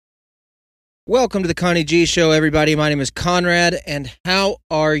Welcome to the Connie G Show, everybody. My name is Conrad, and how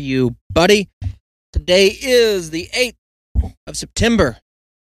are you, buddy? Today is the 8th of September.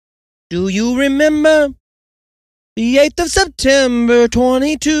 Do you remember the 8th of September,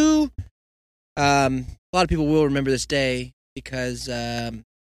 22? A lot of people will remember this day because,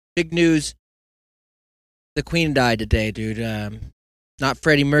 big news, the Queen died today, dude. Not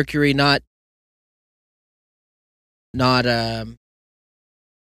Freddie Mercury, not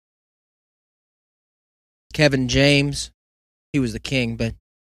Kevin James. He was the king, but you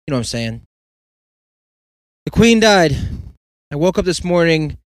know what I'm saying. The Queen died. I woke up this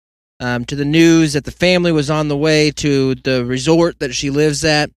morning to the news that the family was on the way to the resort that she lives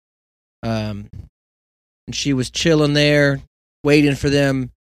at. And she was chilling there, waiting for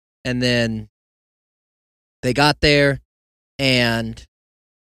them. And then they got there and,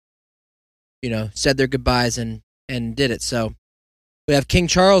 said their goodbyes and did it. So we have King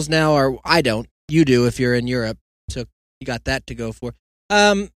Charles now, or I don't. You do if you're in Europe, so you got that to go for.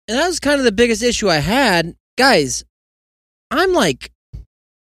 And that was kind of the biggest issue I had. Guys, I'm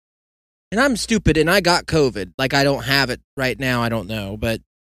stupid, and I got COVID. Like, I don't have it right now, I don't know, but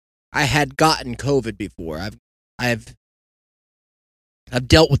I had gotten COVID before. I've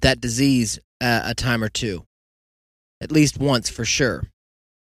dealt with that disease a time or two, at least once for sure.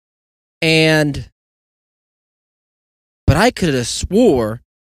 But I could have swore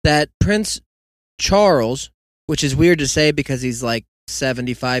that Prince Charles, which is weird to say because he's like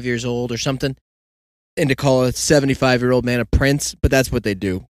 75 years old or something, and to call a 75-year-old man a prince, but that's what they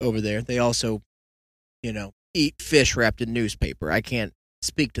do over there. They also, eat fish wrapped in newspaper. I can't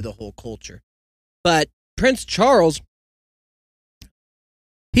speak to the whole culture. But Prince Charles,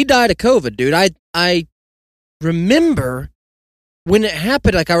 he died of COVID, dude. I remember when it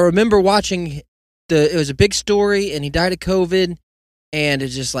happened, I remember watching it was a big story, and he died of COVID. And it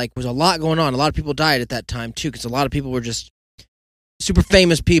just was a lot going on. A lot of people died at that time too, because a lot of people were just super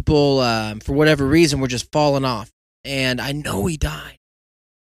famous people for whatever reason were just falling off. And I know he died,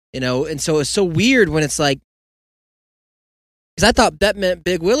 And so it's so weird when it's because I thought that meant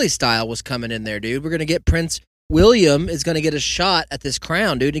Big Willie style was coming in there, dude. We're gonna get Prince William is gonna get a shot at this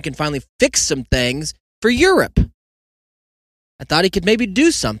crown, dude. He can finally fix some things for Europe. I thought he could maybe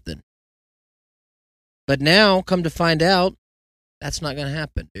do something, but now come to find out, that's not going to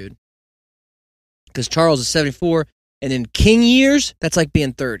happen, dude. Because Charles is 74, and in king years, that's like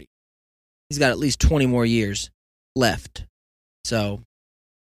being 30. He's got at least 20 more years left. So,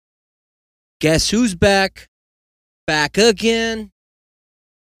 guess who's back? Back again.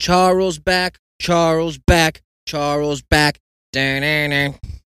 Charles back. Charles back. Charles back. Da-na-na.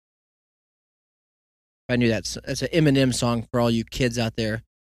 I knew that's an Eminem song for all you kids out there.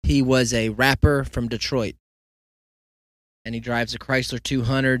 He was a rapper from Detroit. And he drives a Chrysler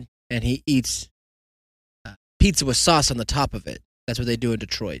 200, and he eats pizza with sauce on the top of it. That's what they do in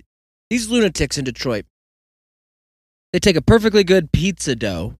Detroit. These lunatics in Detroit, they take a perfectly good pizza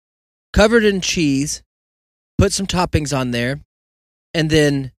dough, covered in cheese, put some toppings on there, and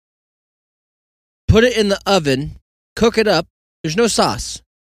then put it in the oven, cook it up. There's no sauce.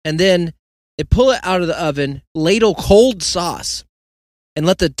 And then they pull it out of the oven, ladle cold sauce, and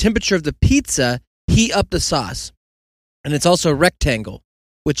let the temperature of the pizza heat up the sauce. And it's also a rectangle,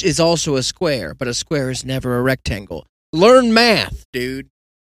 which is also a square, but a square is never a rectangle. Learn math, dude.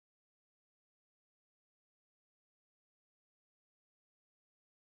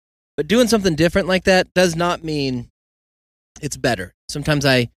 But doing something different like that does not mean it's better. Sometimes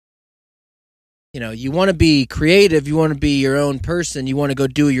you want to be creative, you want to be your own person, you want to go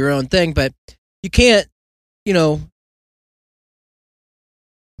do your own thing, but you can't,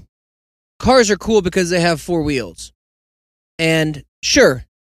 cars are cool because they have 4 wheels. And sure,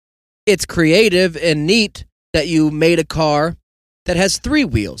 it's creative and neat that you made a car that has 3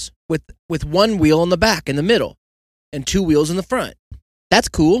 wheels with 1 wheel in the back in the middle and 2 wheels in the front. That's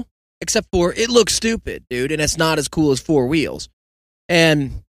cool, except for it looks stupid, dude, and it's not as cool as 4 wheels.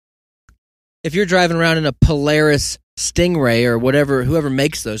 And if you're driving around in a Polaris Stingray or whatever, whoever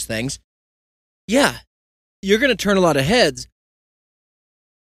makes those things, yeah, you're going to turn a lot of heads.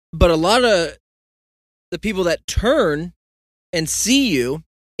 But a lot of the people that turn and see you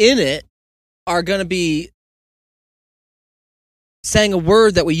in it are going to be saying a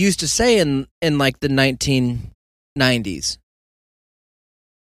word that we used to say in the 1990s.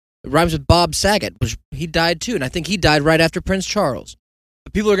 It rhymes with Bob Saget, which he died too, and I think he died right after Prince Charles.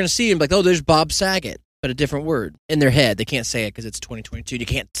 But people are going to see him oh, there's Bob Saget, but a different word in their head. They can't say it because it's 2022 and you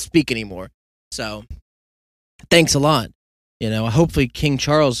can't speak anymore. So, thanks a lot. Hopefully King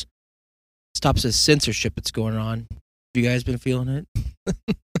Charles stops this censorship that's going on. Have you guys been feeling it?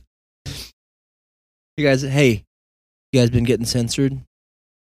 You guys, hey, you guys been getting censored?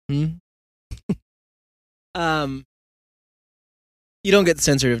 You don't get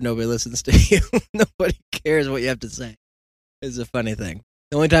censored if nobody listens to you. Nobody cares what you have to say. It's a funny thing.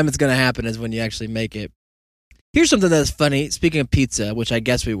 The only time it's going to happen is when you actually make it. Here's something that's funny. Speaking of pizza, which I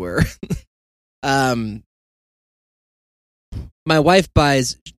guess we were. My wife, dude,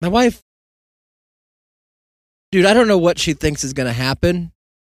 I don't know what she thinks is going to happen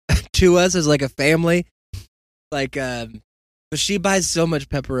to us as like a family. Like, but she buys so much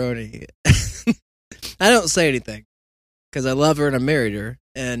pepperoni. I don't say anything because I love her and I married her.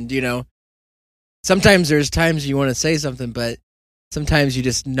 And, you know, sometimes there's times you want to say something, but sometimes you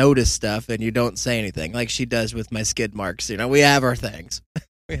just notice stuff and you don't say anything, like she does with my skid marks. You know, we have our things.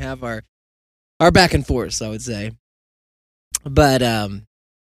 We have our back and forth, I would say. But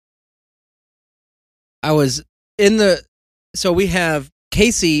I was so we have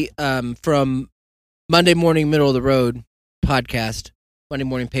Casey from Monday Morning Middle of the Road podcast, Monday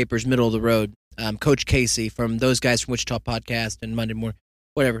Morning Papers Middle of the Road, Coach Casey from those guys from Wichita podcast and Monday Morning,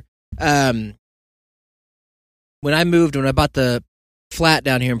 whatever. When I bought the flat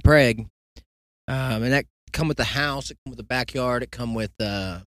down here in Prague, and that come with the house, it come with the backyard, it come with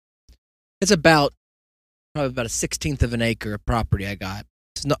it's probably about a 1/16 of an acre of property I got.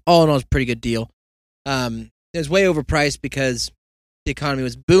 All in all, it's a pretty good deal. It was way overpriced because the economy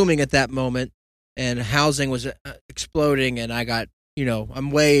was booming at that moment and housing was exploding, and I got, you know, I'm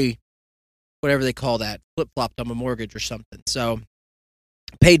way, whatever they call that, flip-flopped on my mortgage or something. So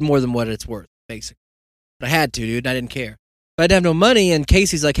paid more than what it's worth, basically. But I had to, dude, and I didn't care. But I didn't have no money, and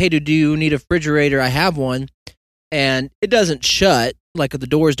Casey's like, hey, dude, do you need a refrigerator? I have one. And it doesn't shut, like the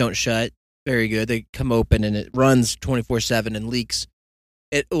doors don't shut very good. They come open, and it runs 24/7 and leaks.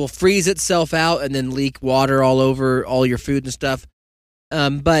 It will freeze itself out and then leak water all over all your food and stuff.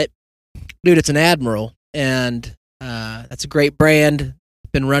 But, dude, it's an Admiral, and that's a great brand.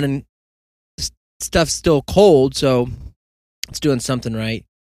 Been running, stuff's still cold, so it's doing something right.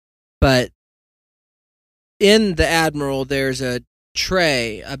 But in the Admiral, there's a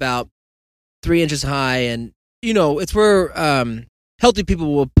tray about 3 inches high, and, you know, it's where healthy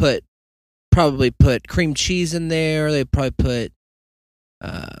people will probably put cream cheese in there. They probably put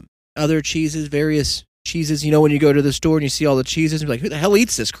other cheeses, various cheeses. You know, when you go to the store and you see all the cheeses, you're like, who the hell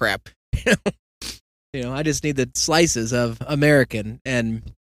eats this crap? You know, I just need the slices of American,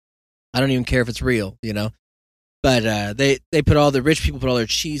 and I don't even care if it's real, you know. But they put all the rich people put all their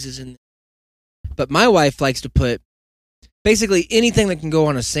cheeses in. But my wife likes to put basically anything that can go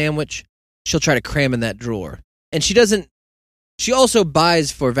on a sandwich, she'll try to cram in that drawer. And she also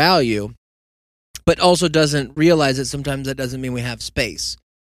buys for value, but also doesn't realize that sometimes that doesn't mean we have space,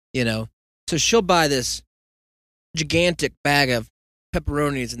 you know. So she'll buy this gigantic bag of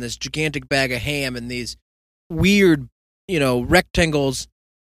pepperonis and this gigantic bag of ham and these weird, you know, rectangles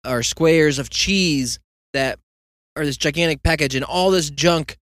or squares of cheese that are this gigantic package, and all this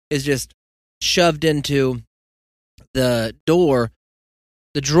junk is just shoved into the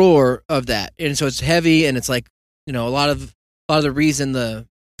drawer of that. And so it's heavy, and it's like, you know, a lot of the reason the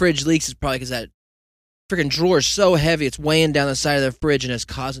fridge leaks is probably because that freaking drawer is so heavy it's weighing down the side of the fridge and it's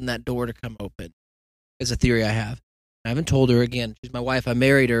causing that door to come open. It's a theory I have. I haven't told her. Again, she's my wife. I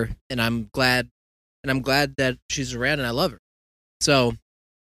married her, and I'm glad that she's around, and I love her. So,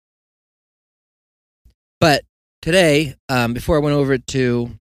 but today, before I went over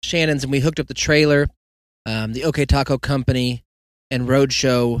to Shannon's and we hooked up the trailer, the OK Taco Company and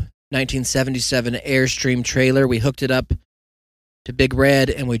Roadshow 1977 Airstream trailer, we hooked it up to Big Red,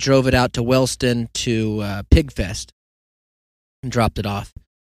 and we drove it out to Wellston to Pigfest and dropped it off.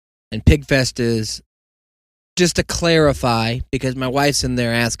 And Pigfest is, just to clarify, because my wife's in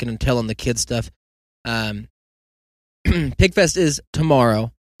there asking and telling the kids stuff, Pigfest is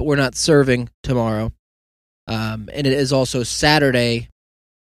tomorrow, but we're not serving tomorrow. And it is also Saturday.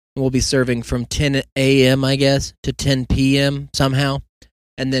 We'll be serving from 10 a.m., I guess, to 10 p.m. somehow.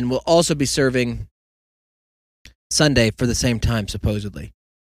 And then we'll also be serving Sunday for the same time, supposedly.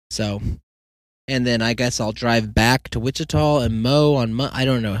 So, and then I guess I'll drive back to Wichita and mow on I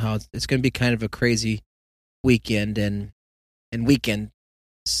don't know how it's going to be kind of a crazy weekend, and weekend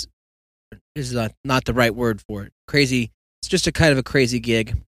is not the right word for it. Crazy. It's just a kind of a crazy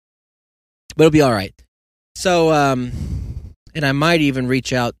gig, but it'll be all right. So, and I might even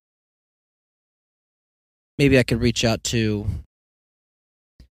reach out. Maybe I could reach out to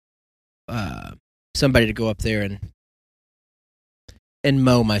somebody to go up there and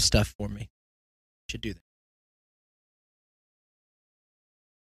mow my stuff for me. Should do that.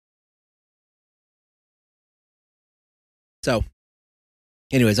 So,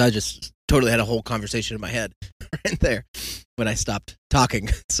 anyways, I just totally had a whole conversation in my head right there when I stopped talking.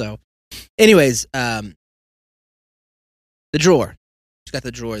 So, anyways, the drawer. She's got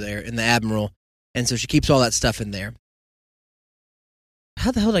the drawer there in the Admiral, and so she keeps all that stuff in there.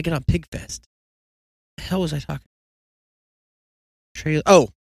 How the hell did I get on Pigfest? The hell was I talking? Oh,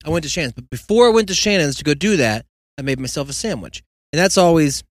 I went to Shannon's, but before I went to Shannon's to go do that, I made myself a sandwich, and that's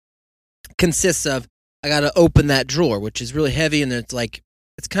always consists of I got to open that drawer, which is really heavy, and it's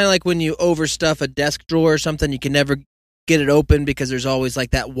kind of like when you overstuff a desk drawer or something, you can never get it open because there's always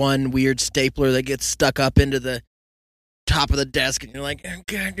like that one weird stapler that gets stuck up into the top of the desk, and you're like, oh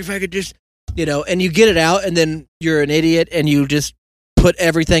God, if I could just, and you get it out, and then you're an idiot, and you just put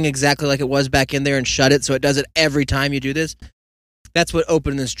everything exactly like it was back in there and shut it so it does it every time you do this. That's what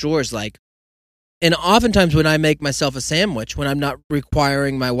opening this drawer is like. And oftentimes when I make myself a sandwich, when I'm not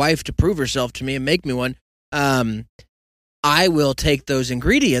requiring my wife to prove herself to me and make me one, I will take those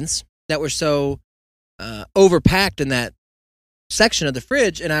ingredients that were so overpacked in that section of the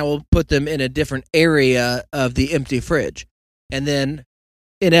fridge, and I will put them in a different area of the empty fridge. And then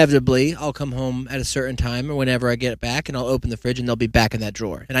inevitably, I'll come home at a certain time or whenever I get it back, and I'll open the fridge, and they'll be back in that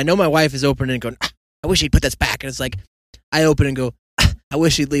drawer. And I know my wife is opening and going, I wish he'd put this back. And it's like, I open and go, I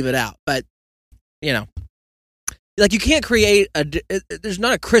wish he'd leave it out. But, like you can't create there's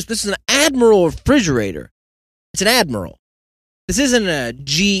not a crisp. This is an Admiral refrigerator. It's an Admiral. This isn't a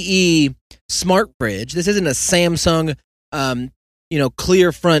GE smart fridge. This isn't a Samsung,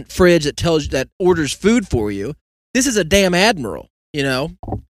 clear front fridge that orders food for you. This is a damn Admiral,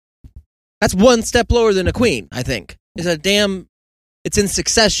 That's one step lower than a Queen, I think. It's in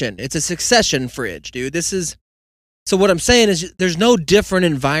Succession. It's a Succession fridge, dude. So what I'm saying is there's no different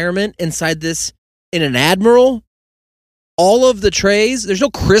environment inside this in an Admiral. All of the trays, there's no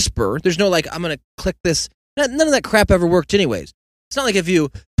crisper. There's no I'm going to click this. None of that crap ever worked anyways. It's not like if you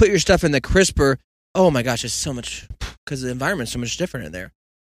put your stuff in the crisper, oh my gosh, it's so much, because the environment's so much different in there.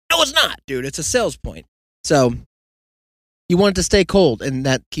 No, it's not, dude. It's a sales point. So you want it to stay cold, and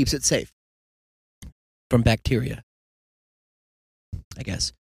that keeps it safe from bacteria, I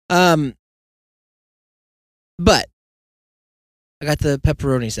guess. But I got the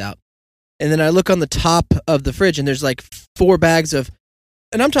pepperonis out, and then I look on the top of the fridge, and there's 4 bags of,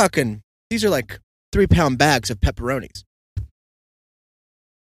 and I'm talking, these are 3-pound bags of pepperonis.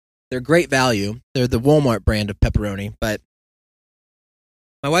 They're great value. They're the Walmart brand of pepperoni, but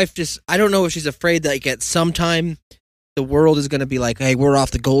my wife I don't know if she's afraid that at some time the world is going to be like, hey, we're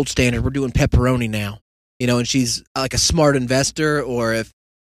off the gold standard. We're doing pepperoni now. And she's like a smart investor, or if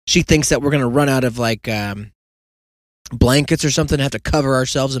she thinks that we're going to run out of blankets or something, have to cover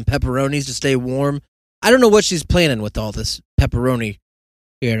ourselves in pepperonis to stay warm. I don't know what she's planning with all this pepperoni,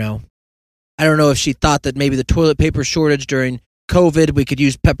 I don't know if she thought that maybe the toilet paper shortage during COVID, we could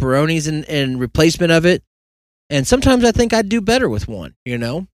use pepperonis in replacement of it. And sometimes I think I'd do better with one,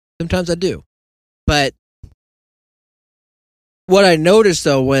 Sometimes I do. But what I noticed,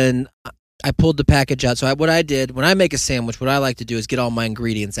 though, when I pulled the package out, what I did, when I make a sandwich, what I like to do is get all my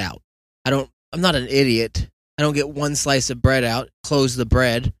ingredients out. I'm not an idiot. I don't get one slice of bread out, close the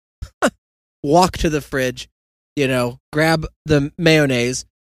bread, walk to the fridge, grab the mayonnaise,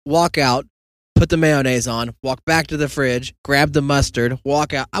 walk out, put the mayonnaise on, walk back to the fridge, grab the mustard,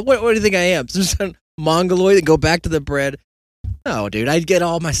 walk out. What do you think I am? Some mongoloid and go back to the bread? No, dude, I'd get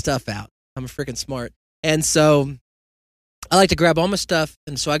all my stuff out. I'm freaking smart. And so I like to grab all my stuff,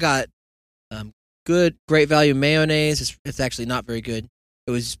 and so I got good, great value mayonnaise. It's actually not very good.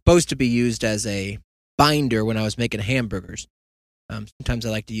 It was supposed to be used as a binder when I was making hamburgers. Sometimes I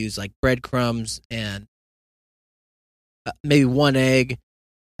like to use breadcrumbs and maybe 1 egg,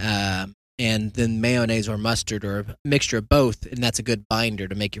 and then mayonnaise or mustard or a mixture of both, and that's a good binder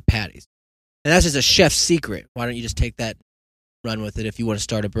to make your patties. And that's just a chef's secret. Why don't you just take that, run with it if you want to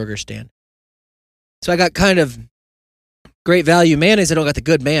start a burger stand? So I got kind of great value mayonnaise. I don't got the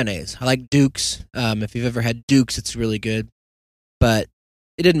good mayonnaise. I like Duke's. If you've ever had Duke's, it's really good. But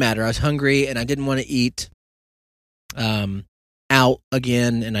it didn't matter. I was hungry, and I didn't want to eat out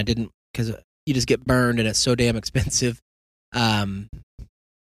again, and I didn't, because you just get burned, and it's so damn expensive.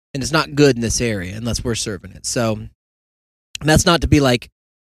 And it's not good in this area unless we're serving it. So that's not to be it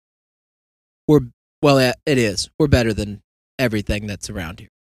is. We're better than everything that's around here.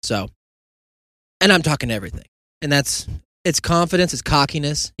 So, and I'm talking everything. And it's confidence, it's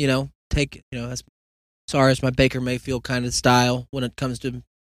cockiness, that's my Baker Mayfield kind of style when it comes to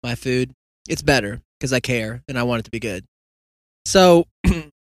my food. It's better because I care and I want it to be good. So I'm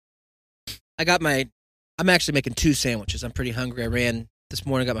actually making 2 sandwiches. I'm pretty hungry. I ran this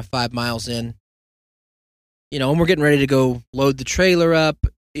morning, got my 5 miles in, and we're getting ready to go load the trailer up,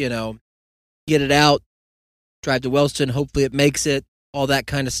 get it out, drive to Wellston, hopefully it makes it, all that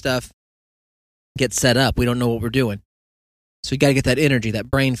kind of stuff. Get set up. We don't know what we're doing. So you got to get that energy, that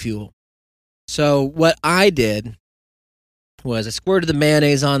brain fuel. So what I did was I squirted the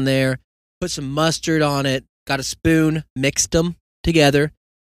mayonnaise on there, put some mustard on it, got a spoon, mixed them together,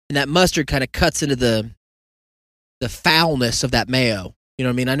 and that mustard kind of cuts into the foulness of that mayo. You know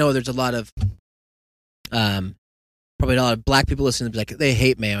what I mean? I know there's a lot of probably a lot of black people listening to like they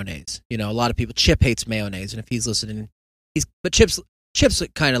hate mayonnaise. You know, a lot of people. Chip hates mayonnaise, and if he's listening, but Chip's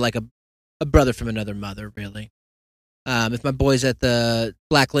kind of like a brother from another mother, really. If my boys at the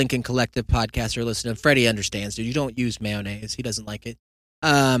Black Lincoln Collective podcast are listening, Freddie understands, dude. You don't use mayonnaise. He doesn't like it.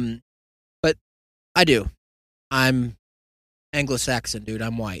 But I do. I'm Anglo-Saxon, dude.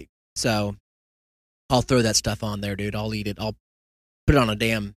 I'm white. So I'll throw that stuff on there, dude. I'll eat it. I'll put it on a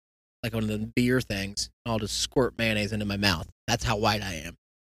damn, like one of the beer things. I'll just squirt mayonnaise into my mouth. That's how white I am.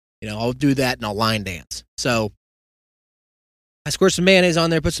 You know, I'll do that and I'll line dance. So I squirt some mayonnaise on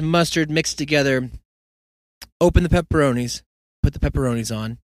there, put some mustard, mix it together, open the pepperonis, put the pepperonis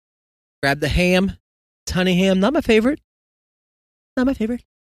on, grab the ham, honey ham, not my favorite. Not my favorite.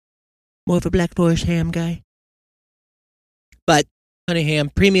 More of a Black Forest ham guy. But honey ham,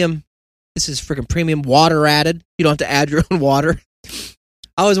 premium. This is freaking premium, water added. You don't have to add your own water.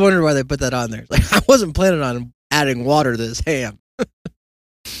 I was wondering why they put that on there. Like, I wasn't planning on adding water to this ham.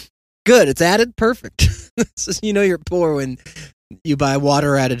 Good, it's added? Perfect. You know you're poor when you buy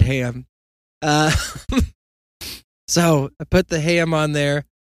water added ham. So I put the ham on there,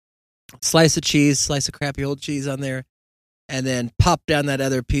 slice of cheese, slice of crappy old cheese on there, and then pop down that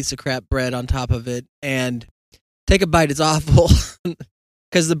other piece of crap bread on top of it and take a bite. It's awful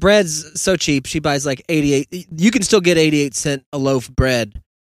because the bread's so cheap. She buys like 88. You can still get 88-cent a loaf of bread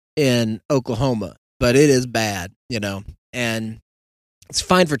in Oklahoma, but it is bad, you know, and it's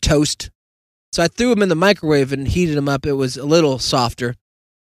fine for toast. So I threw them in the microwave and heated them up. It was a little softer.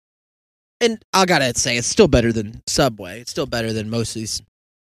 And I gotta say, it's still better than Subway. It's still better than most of these,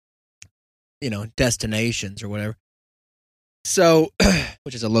 you know, destinations or whatever. So,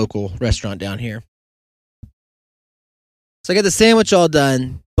 which is a local restaurant down here. So I got the sandwich all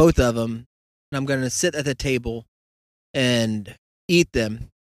done, both of them, and I'm going to sit at the table and eat them.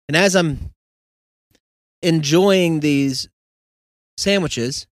 And as I'm enjoying these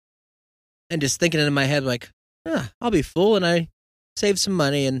sandwiches and just thinking in my head like, I'll be full and I save some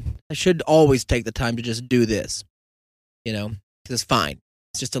money and I should always take the time to just do this, you know, because it's fine.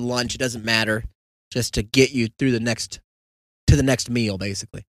 It's just a lunch. It doesn't matter, just to get you through to the next meal,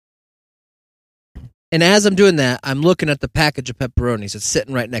 basically. And as I'm doing that, I'm looking at the package of pepperonis that's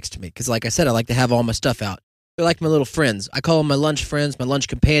sitting right next to me. Because like I said, I like to have all my stuff out. They're like my little friends. I call them my lunch friends, my lunch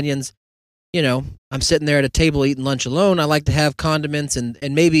companions. You know, I'm sitting there at a table eating lunch alone. I like to have condiments and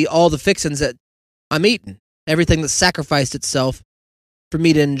maybe all the fixings that I'm eating. Everything that sacrificed itself for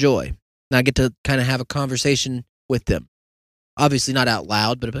me to enjoy. And I get to kind of have a conversation with them. Obviously not out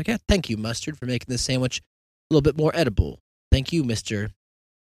loud, but I'm like, yeah, thank you, Mustard, for making this sandwich a little bit more edible. Thank you, Mr.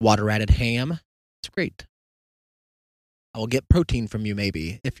 Water-added ham. It's great. I will get protein from you,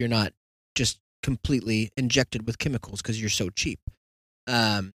 maybe, if you're not just completely injected with chemicals because you're so cheap.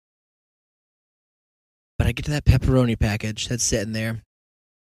 But I get to that pepperoni package that's sitting there,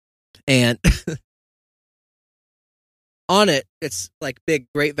 and on it, it's like big,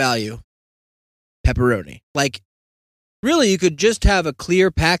 great value pepperoni. Like, really, you could just have a clear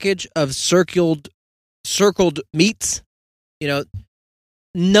package of circled meats. You know,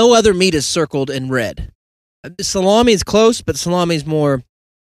 no other meat is circled in red. Salami is close, but salami is more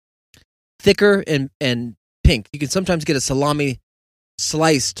thicker and pink. You can sometimes get a salami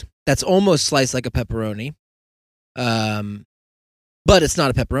sliced that's almost sliced like a pepperoni, but it's not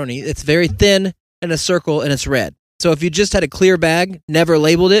a pepperoni. It's very thin and a circle, and it's red. So if you just had a clear bag, never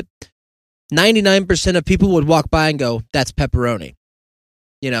labeled it, 99% of people would walk by and go, that's pepperoni.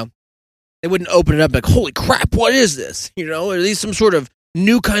 You know, they wouldn't open it up like, holy crap, what is this? You know, are these some sort of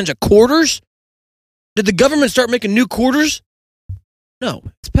new kinds of quarters? Did the government start making new quarters? No,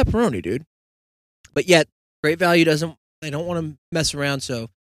 it's pepperoni, dude. But yet, Great Value they don't want to mess around, so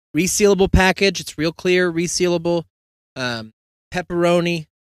resealable package, it's real clear, resealable, pepperoni,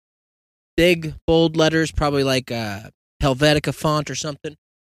 big, bold letters, probably like Helvetica font or something.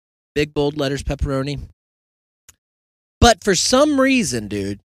 Big, bold letters, pepperoni. But for some reason,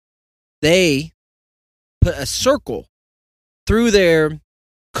 dude, they put a circle through their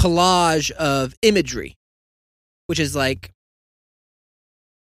collage of imagery, which is like,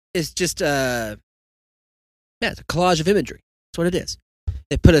 it's just it's a collage of imagery. That's what it is.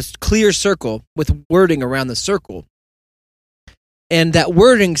 They put a clear circle with wording around the circle. And that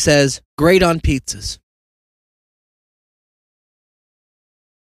wording says, great on pizzas.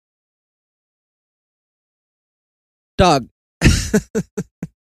 Dog.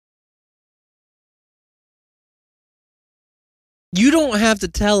 You don't have to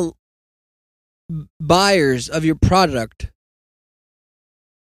tell buyers of your product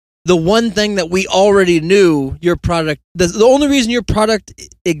the one thing that we already knew your product. The only reason your product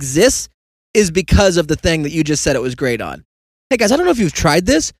exists is because of the thing that you just said it was great on. Hey guys, I don't know if you've tried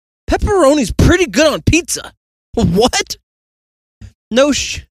this. Pepperoni's pretty good on pizza. What?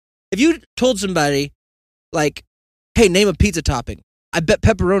 If you told somebody, like, hey, name a pizza topping, I bet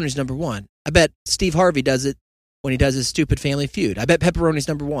pepperoni's number one. I bet Steve Harvey does it when he does his stupid Family Feud. I bet pepperoni's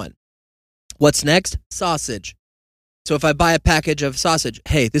number one. What's next? Sausage. So if I buy a package of sausage,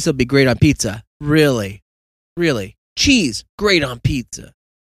 hey, this will be great on pizza. Really? Really? Cheese, great on pizza.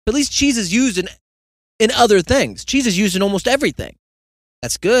 But at least cheese is used in other things. Cheese is used in almost everything.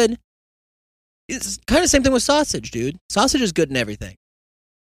 That's good. It's kind of the same thing with sausage, dude. Sausage is good in everything.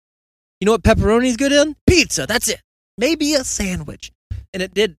 You know what pepperoni is good in? Pizza, that's it. Maybe a sandwich. And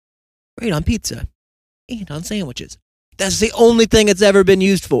it did great on pizza and on sandwiches. That's the only thing it's ever been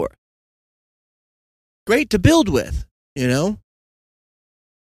used for. Great to build with, you know?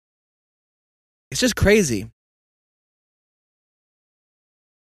 It's just crazy.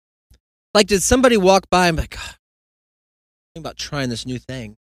 Like, did somebody walk by and be like, God, think about trying this new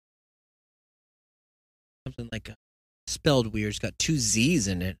thing? Something like spelled weird. It's got 2 Z's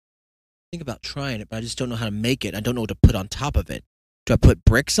in it. Think about trying it, but I just don't know how to make it. I don't know what to put on top of it. Do I put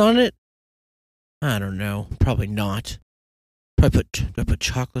bricks on it? I don't know. Probably not. Do I put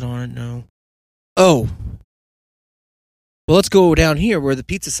chocolate on it? No. Oh. Well, let's go down here where the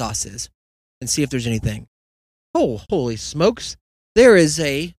pizza sauce is and see if there's anything. Oh, holy smokes. There is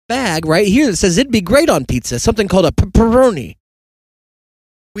a bag right here that says it'd be great on pizza. Something called a pepperoni.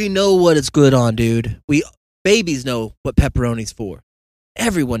 We know what it's good on, dude. Babies know what pepperoni's for.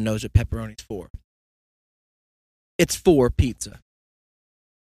 Everyone knows what pepperoni's for. It's for pizza.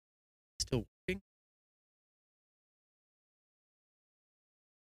 Still working?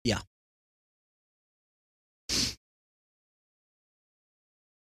 Yeah.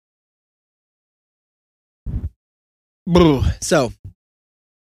 So,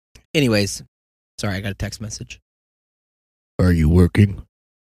 anyways, sorry, I got a text message. Are you working?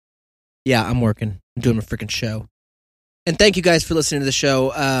 Yeah, I'm working. I'm doing a freaking show. And thank you guys for listening to the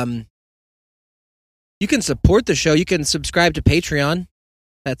show. You can support the show. You can subscribe to Patreon.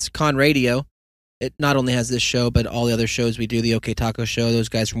 That's Con Radio. It not only has this show, but all the other shows we do, the OK Taco Show, those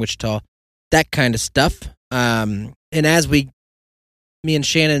guys from Wichita, that kind of stuff. And as me and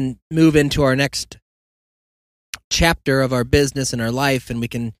Shannon move into our next chapter of our business and our life, and we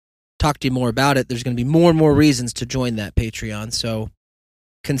can talk to you more about it, there's going to be more and more reasons to join that Patreon. So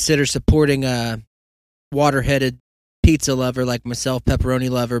consider supporting a water-headed pizza lover like myself, pepperoni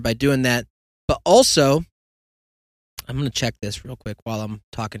lover, by doing that. But also, I'm going to check this real quick while I'm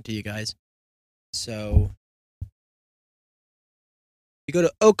talking to you guys. So you go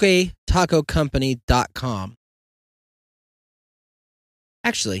to oktacocompany.com.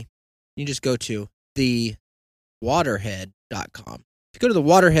 Actually, you just go to thewaterhead.com. If you go to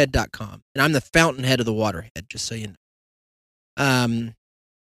thewaterhead.com, and I'm the fountainhead of the Waterhead, just so you know,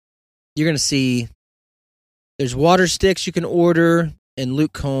 you're going to see there's water sticks you can order, and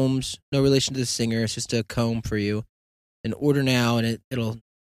Luke Combs, no relation to the singer, it's just a comb for you. And order now, and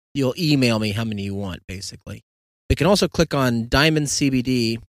you'll email me how many you want, basically. You can also click on Diamond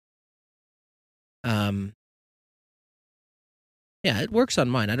CBD. Yeah, it works on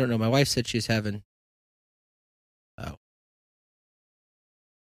mine. I don't know. My wife said she's having... Oh.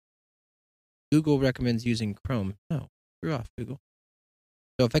 Google recommends using Chrome. No, you're off, Google.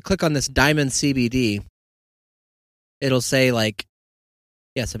 So if I click on this Diamond CBD, it'll say, like,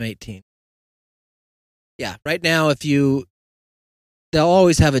 yes, I'm 18. Yeah, right now, they'll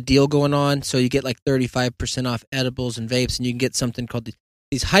always have a deal going on, so you get like 35% off edibles and vapes, and you can get something called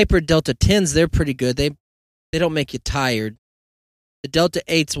these Hyper Delta 10s. They're pretty good. They don't make you tired. The Delta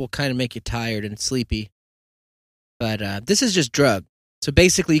 8s will kind of make you tired and sleepy. But this is just drug. So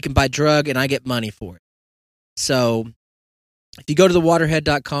basically, you can buy drug, and I get money for it. So if you go to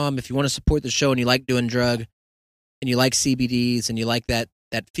thewaterhead.com, if you want to support the show and you like doing drug, and you like CBDs, and you like that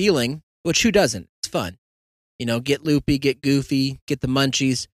feeling, which who doesn't? It's fun. You know, get loopy, get goofy, get the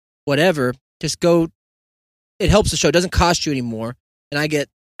munchies, whatever. Just go. It helps the show. It doesn't cost you anymore. And I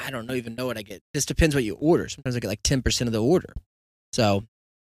don't even know what I get. This depends what you order. Sometimes I get like 10% of the order. So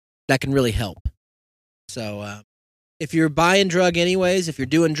that can really help. So if you're buying drug anyways, if you're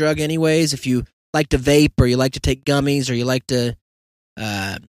doing drug anyways, if you like to vape or you like to take gummies or you like to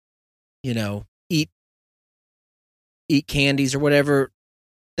you know, eat candies or whatever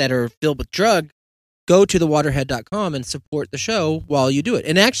that are filled with drug, go to thewaterhead.com and support the show while you do it.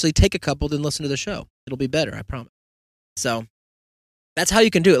 And actually take a couple, then listen to the show. It'll be better, I promise. So that's how you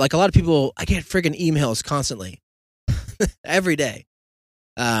can do it. Like a lot of people, I get friggin' emails constantly, every day.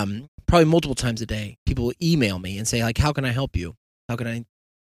 Probably multiple times a day. People will email me and say, like, how can I help you? How can I?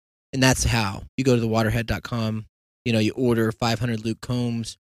 And that's how. You go to thewaterhead.com, you know, you order 500 Luke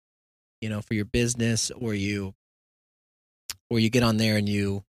Combs, you know, for your business, or you get on there and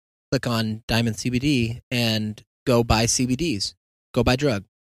you click on Diamond CBD and go buy CBDs, go buy drug.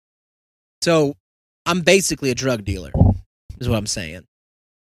 So I'm basically a drug dealer, is what I'm saying.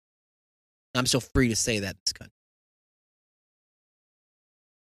 I'm still free to say that in this country.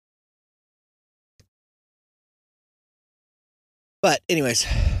 But anyways,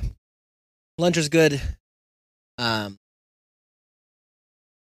 lunch was good. And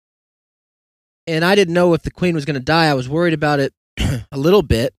I didn't know if the queen was going to die. I was worried about it a little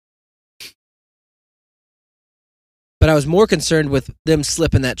bit. But I was more concerned with them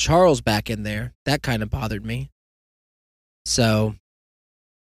slipping that Charles back in there. That kind of bothered me. So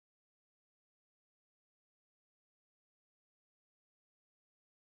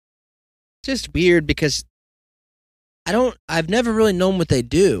just weird because I've never really known what they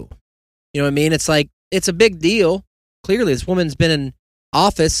do. You know what I mean? It's like, it's a big deal. Clearly, this woman's been in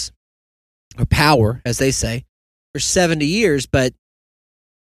office, or power, as they say, for 70 years, but,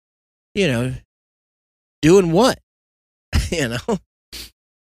 you know, doing what? You know?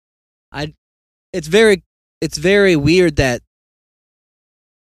 It's very weird that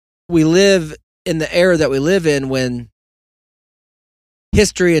we live in the era that we live in when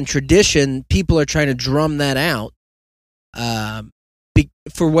history and tradition, people are trying to drum that out.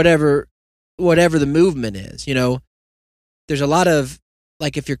 For whatever the movement is, you know, there's a lot of,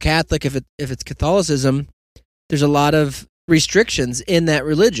 like, if you're Catholic, if it's Catholicism, there's a lot of restrictions in that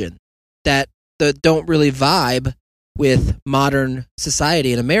religion that don't really vibe with modern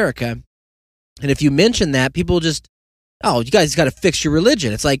society in America. And if you mention that, people just, oh, you guys got to fix your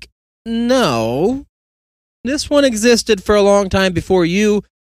religion. It's like, no, this one existed for a long time before you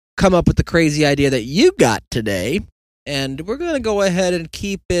come up with the crazy idea that you got today. And we're going to go ahead and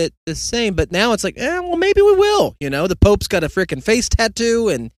keep it the same. But now it's like, well, maybe we will. You know, the Pope's got a freaking face tattoo,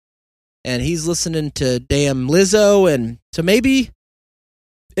 and he's listening to damn Lizzo. And so maybe,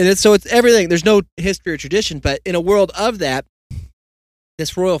 and it's everything. There's no history or tradition. But in a world of that,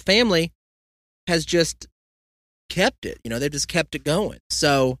 this royal family has just kept it. You know, they've just kept it going.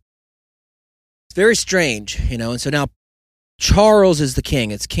 So it's very strange, you know. And so now Charles is the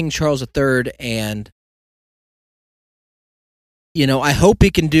king. It's King Charles III, and you know, I hope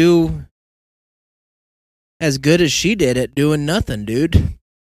he can do as good as she did at doing nothing, dude.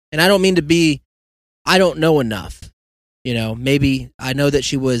 And I don't mean to be, I don't know enough. You know, maybe I know that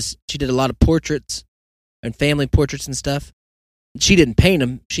she did a lot of portraits and family portraits and stuff. She didn't paint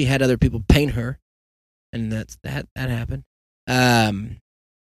them. She had other people paint her. And that happened.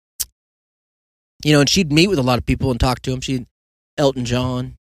 You know, and she'd meet with a lot of people and talk to them. Elton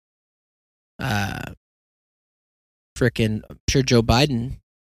John, I'm sure Joe Biden,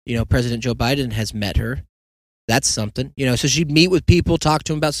 you know, President Joe Biden has met her. That's something, you know. So she'd meet with people, talk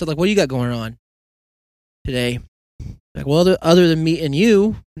to them about stuff like, what do you got going on today? Like, well, other than meeting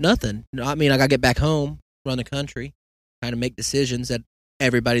you, nothing. I mean, I got to get back home, run the country, kind of make decisions that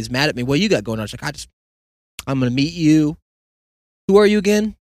everybody's mad at me. What you got going on? It's like, I'm going to meet you. Who are you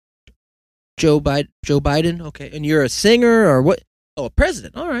again? Joe Biden. Okay. And you're a singer or what? Oh, a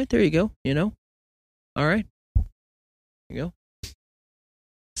president. All right. There you go. You know? All right. There you go.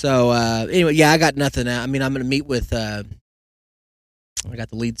 So, anyway, yeah, I got nothing. I mean, I'm going to meet with, I got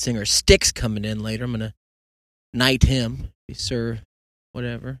the lead singer Styx coming in later. I'm going to knight him, sir,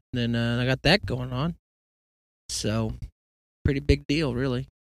 whatever. And then I got that going on. So, pretty big deal, really.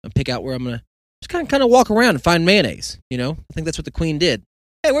 I'll pick out where I'm going to just kind of walk around and find mayonnaise, you know? I think that's what the queen did.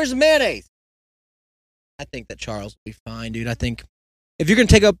 Hey, where's the mayonnaise? I think that Charles will be fine, dude. I think if you're going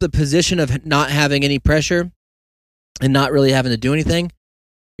to take up the position of not having any pressure and not really having to do anything,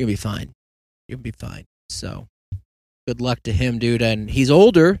 you'll be fine. You'll be fine. So, good luck to him, dude. And he's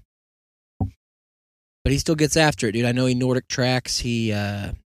older, but he still gets after it, dude. I know he Nordic tracks.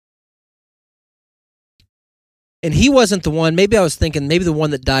 And he wasn't the one. Maybe I was thinking maybe the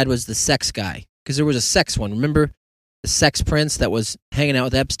one that died was the sex guy. Because there was a sex one. Remember the sex prince that was hanging out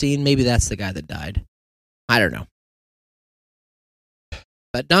with Epstein? Maybe that's the guy that died. I don't know.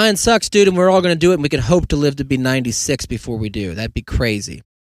 But dying sucks, dude, and we're all going to do it, and we can hope to live to be 96 before we do. That'd be crazy.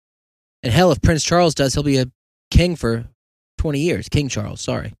 And hell, if Prince Charles does, he'll be a king for 20 years. King Charles,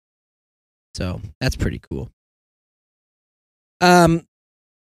 sorry. So that's pretty cool.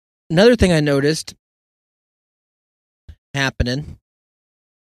 Another thing I noticed happening.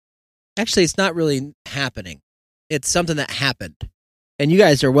 Actually, it's not really happening. It's something that happened. And you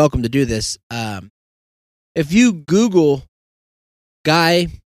guys are welcome to do this. If you Google guy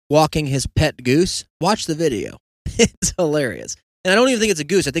walking his pet goose, watch the video. It's hilarious. And I don't even think it's a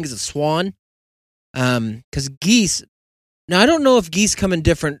goose. I think it's a swan. Because geese... Now, I don't know if geese come in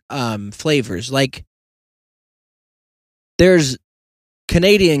different flavors. Like, there's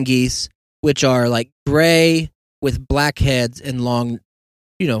Canadian geese, which are like gray with black heads and long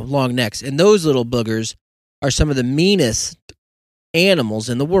necks. And those little boogers are some of the meanest animals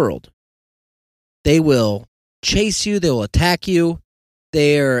in the world. They will chase you. They will attack you.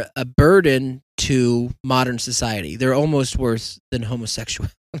 They're a burden to modern society. They're almost worse than homosexual.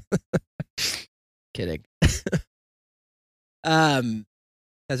 Kidding. As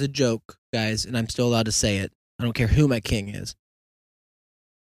a joke, guys, and I'm still allowed to say it. I don't care who my king is.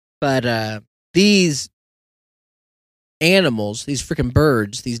 But these animals, these freaking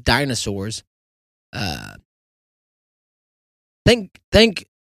birds, these dinosaurs, thank,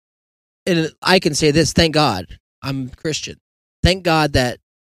 and I can say this, thank God, I'm Christian. Thank God that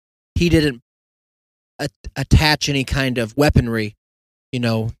he didn't attach any kind of weaponry,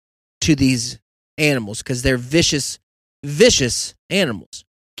 to these animals, because they're vicious animals.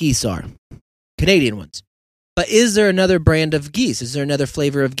 Geese are. Canadian ones. But is there another brand of geese? Is there another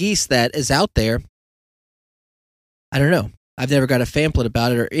flavor of geese that is out there? I don't know. I've never got a pamphlet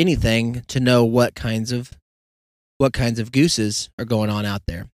about it or anything to know what kinds of gooses are going on out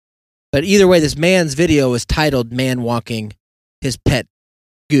there. But either way, this man's video is titled "Man Walking His Pet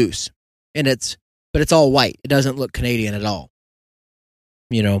Goose," and it's all white. It doesn't look Canadian at all.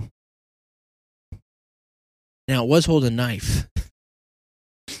 Now it was holding a knife.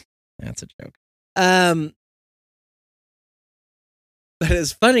 That's a joke. But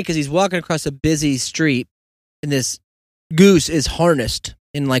it's funny because he's walking across a busy street, and this goose is harnessed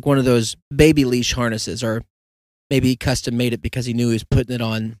in like one of those baby leash harnesses, or maybe he custom made it because he knew he was putting it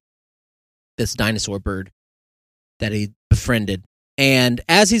on this dinosaur bird that he befriended. And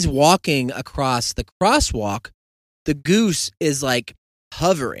as he's walking across the crosswalk, the goose is like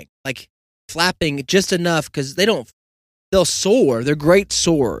hovering, like flapping just enough, because they'll soar. They're great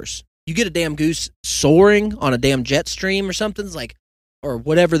soarers. You get a damn goose soaring on a damn jet stream or something, or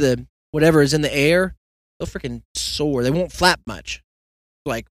whatever is in the air, they'll freaking soar. They won't flap much.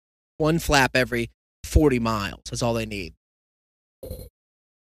 Like one flap every 40 miles. That's all they need.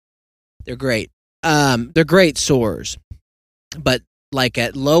 They're great. They're great soarers. But like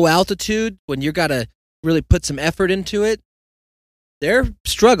at low altitude, when you got to really put some effort into it, they're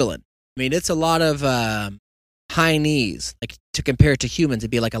struggling. I mean, it's a lot of high knees. Like, to compare it to humans, it'd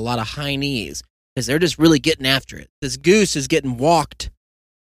be like a lot of high knees, because they're just really getting after it. This goose is getting walked.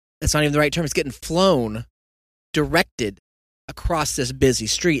 That's not even the right term. It's getting flown, directed across this busy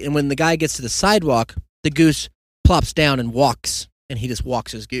street. And when the guy gets to the sidewalk, the goose plops down and walks, and he just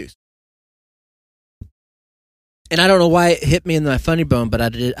walks his goose. And I don't know why it hit me in my funny bone, but I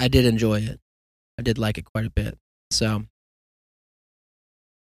did enjoy it. I did like it quite a bit. So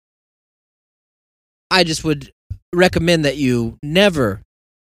I just would recommend that you never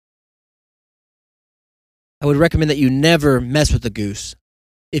mess with a goose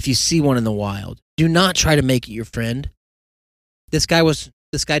if you see one in the wild. Do not try to make it your friend. This guy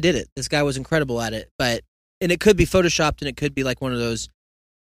did it. This guy was incredible at it. And it could be photoshopped, and it could be like one of those,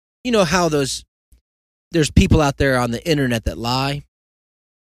 how there's people out there on the internet that lie.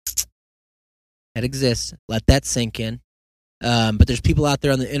 That exists. Let that sink in. But there's people out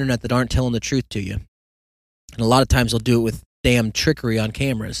there on the internet that aren't telling the truth to you. And a lot of times they'll do it with damn trickery on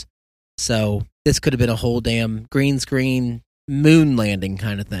cameras. So this could have been a whole damn green screen moon landing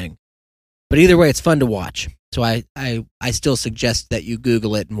kind of thing. But either way, it's fun to watch. So I still suggest that you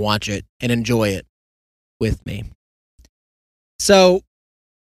Google it and watch it and enjoy it with me. So,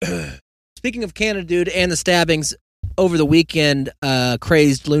 speaking of Canada Dude and the stabbings, over the weekend,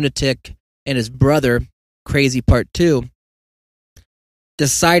 Crazed Lunatic and his brother, Crazy Part 2,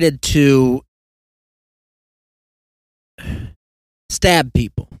 decided to stab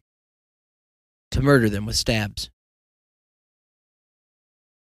people, to murder them with stabs.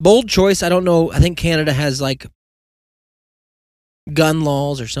 Bold choice. I don't know. I think Canada has like gun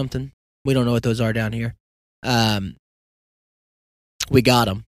laws or something. We don't know what those are down here. We got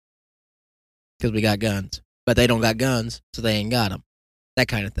them because we got guns, but they don't got guns, so they ain't got them. That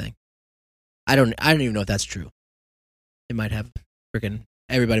kind of thing. I don't even know if that's true. They might have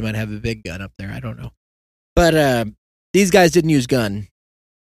everybody might have a big gun up there. I don't know. But these guys didn't use gun.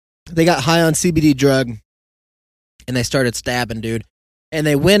 They got high on CBD drug, and they started stabbing, dude. And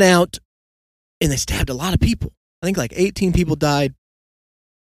they went out, and they stabbed a lot of people. I think like 18 people died,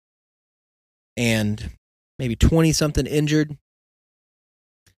 and maybe 20-something injured.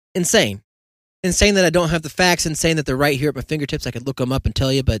 Insane. Insane that I don't have the facts. Insane that they're right here at my fingertips. I could look them up and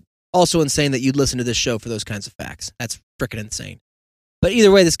tell you, but also insane that you'd listen to this show for those kinds of facts. That's freaking insane. But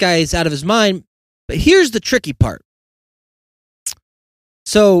either way, this guy is out of his mind. But here's the tricky part.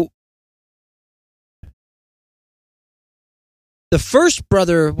 So, the first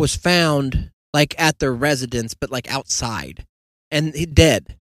brother was found, like, at their residence, but, like, outside. And he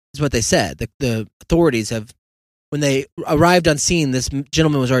dead, is what they said. The authorities have, when they arrived on scene, this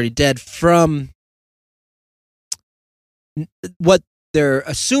gentleman was already dead from what they're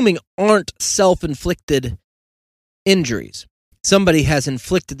assuming aren't self-inflicted injuries. Somebody has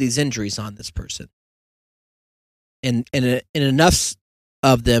inflicted these injuries on this person. And enough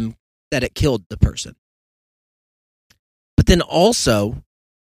of them that it killed the person. But then also,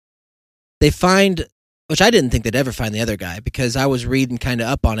 they find, which I didn't think they'd ever find the other guy, because I was reading kind of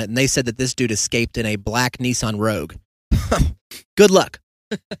up on it, and they said that this dude escaped in a black Nissan Rogue. Good luck.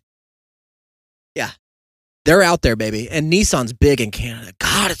 Yeah. They're out there, baby. And Nissan's big in Canada.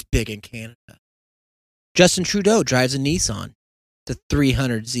 God, it's big in Canada. Justin Trudeau drives a Nissan. It's a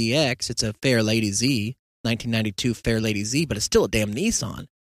 300ZX. It's a Fairlady Z. 1992 Fairlady Z, but it's still a damn Nissan.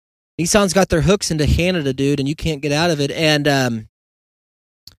 Nissan's got their hooks into Canada, dude, and you can't get out of it. And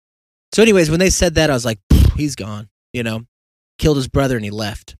so anyways, when they said that, I was like, he's gone, you know. Killed his brother and he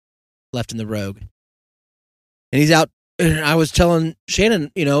left in the Rogue. And he's out, and I was telling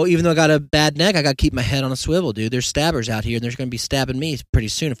Shannon, you know, even though I got a bad neck, I got to keep my head on a swivel, dude. There's stabbers out here, and they're going to be stabbing me pretty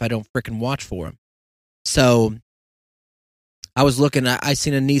soon if I don't frickin' watch for them. So I was looking, I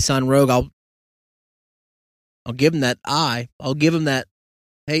seen a Nissan Rogue. I'll give him that eye. I'll give him that,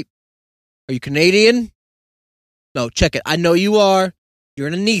 hey, are you Canadian? No, check it. I know you are. You're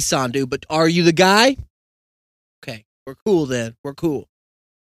in a Nissan, dude, but are you the guy? Okay, we're cool then. We're cool.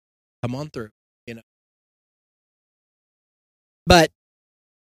 Come on through, you know. But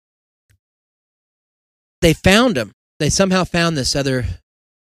they found him. They somehow found this other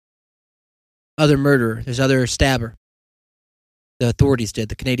murderer, this other stabber. The authorities did.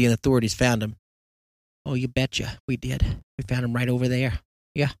 The Canadian authorities found him. Oh, you betcha. We did. We found him right over there.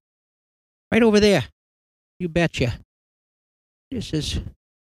 Yeah. Right over there. You betcha. This is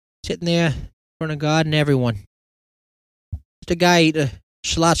sitting there in front of God and everyone. Just a guy eat a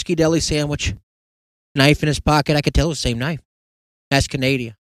Schlotsky deli sandwich. Knife in his pocket. I could tell it was the same knife. That's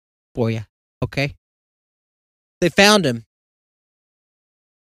Canadian for you. Okay? They found him.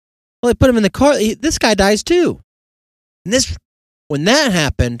 Well, they put him in the car. This guy dies too. And when that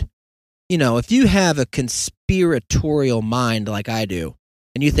happened, you know, if you have a conspiratorial mind like I do,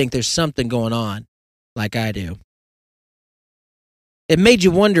 and you think there's something going on like I do, it made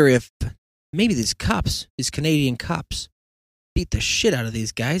you wonder if maybe these cops, these Canadian cops, beat the shit out of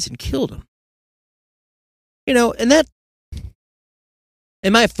these guys and killed them. You know, and that,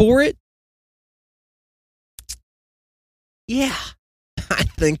 am I for it? Yeah, I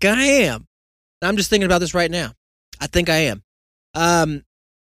think I am. I'm just thinking about this right now. I think I am.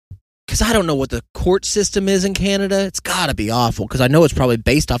 Because I don't know what the court system is in Canada. It's got to be awful, because I know it's probably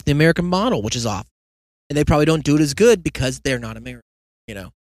based off the American model, which is awful. And they probably don't do it as good because they're not American, you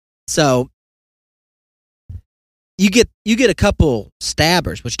know. So you get a couple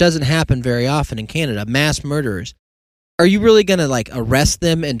stabbers, which doesn't happen very often in Canada, mass murderers. Are you really going to, like, arrest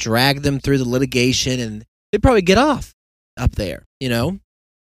them and drag them through the litigation? And they'd probably get off up there, you know.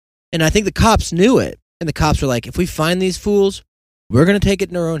 And I think the cops knew it. And the cops were like, if we find these fools, we're going to take it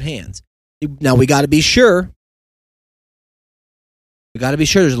in our own hands. Now, we got to be sure. We got to be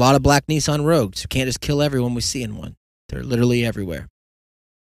sure there's a lot of black Nissan Rogues. We can't just kill everyone we see in one. They're literally everywhere.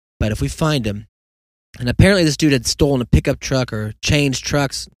 But if we find them, and apparently this dude had stolen a pickup truck or changed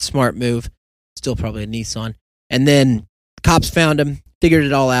trucks, smart move, still probably a Nissan. And then cops found him, figured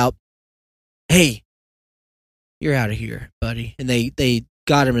it all out. Hey, you're out of here, buddy. And they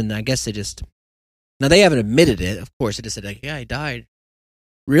got him, and I guess they just... Now, they haven't admitted it, of course. They just said, like, yeah, he died.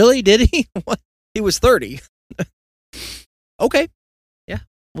 Really? Did he? What? He was 30. Okay. Yeah,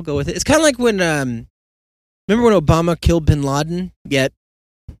 we'll go with it. It's kind of like when, remember when Obama killed bin Laden? Yet,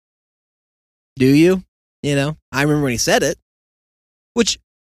 do you? You know, I remember when he said it. Which,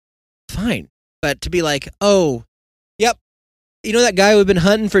 fine. But to be like, oh, yep. You know that guy we've been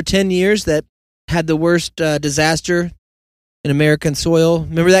hunting for 10 years that had the worst disaster in American soil?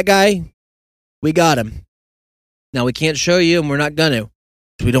 Remember that guy? We got him. Now, we can't show you, and we're not going to.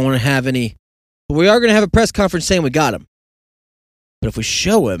 We don't want to have any But we are going to have a press conference saying we got him. But if we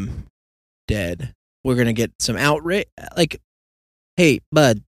show him dead, we're going to get some outrage. Like, hey,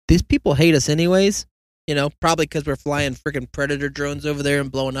 bud, these people hate us anyways. You know, probably because we're flying freaking Predator drones over there and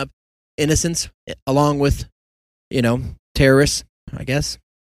blowing up innocents along with, you know, terrorists, I guess.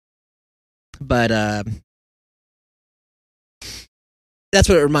 But that's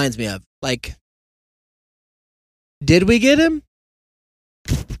what it reminds me of. Like, did we get him?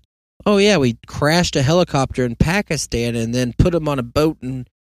 Oh, yeah, we crashed a helicopter in Pakistan and then put him on a boat and,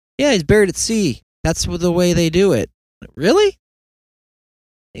 yeah, he's buried at sea. That's the way they do it. Really?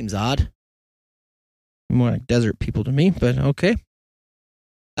 Seems odd. More like desert people to me, but okay.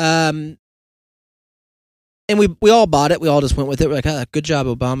 And we all bought it. We all just went with it. We're like, ah, good job,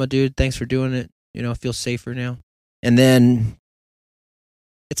 Obama, dude. Thanks for doing it. You know, I feel safer now. And then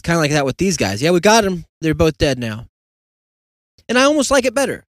it's kind of like that with these guys. Yeah, we got them. They're both dead now. And I almost like it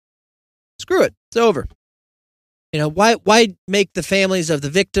better. Screw it. It's over. You know, why make the families of the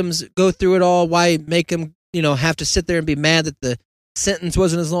victims go through it all? Why make them, you know, have to sit there and be mad that the sentence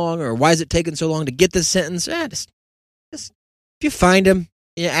wasn't as long, or why is it taking so long to get this sentence? Just if you find him,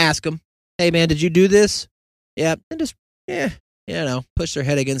 you ask him, hey man, did you do this? Yeah, and just you know, push their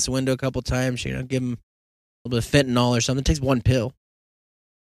head against the window a couple times, you know, give them a little bit of fentanyl or something. It takes one pill.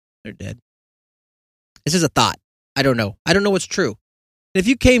 They're dead. This is a thought. I don't know what's true. And if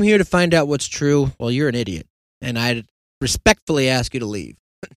you came here to find out what's true, well, you're an idiot, and I'd respectfully ask you to leave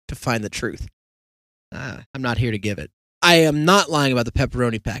to find the truth. I'm not here to give it. I am not lying about the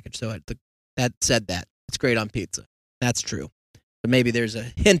pepperoni package, so that said that. It's great on pizza. That's true. But maybe there's a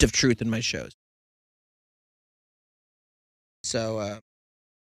hint of truth in my shows. So,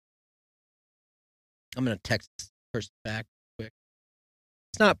 I'm going to text this person back quick.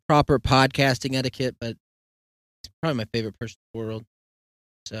 It's not proper podcasting etiquette, but it's probably my favorite person in the world.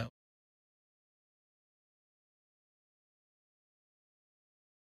 So.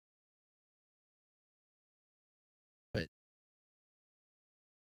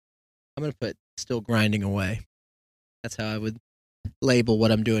 I'm going to put still grinding away. That's how I would label what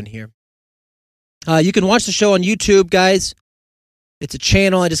I'm doing here. You can watch the show on YouTube, guys. It's a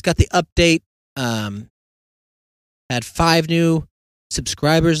channel. I just got the update. Had 5 new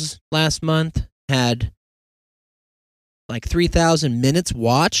subscribers last month. Had like 3,000 minutes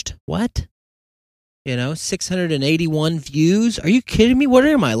watched. What? You know, 681 views. Are you kidding me? What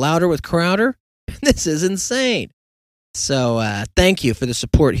am I, louder with Crowder? This is insane. So thank you for the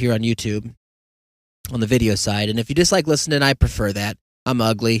support here on YouTube on the video side. And if you dislike listening, I prefer that. I'm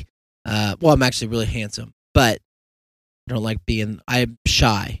ugly. Well, I'm actually really handsome, but I don't like I'm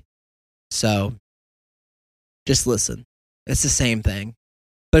shy. So just listen. It's the same thing.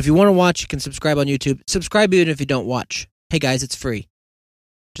 But if you want to watch, you can subscribe on YouTube. Subscribe even if you don't watch. Hey guys, it's free.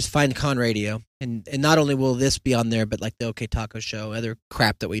 Just find Con Radio. And not only will this be on there, but like the OK Taco Show, other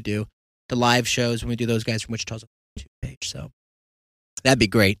crap that we do, the live shows when we do those guys from Wichita's YouTube page. So that'd be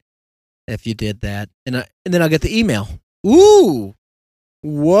great if you did that. And then I'll get the email. Ooh.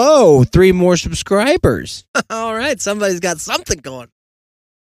 Whoa, 3 more subscribers. All right, somebody's got something going.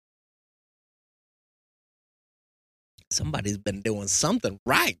 Somebody's been doing something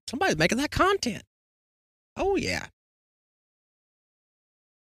right. Somebody's making that content. Oh, yeah.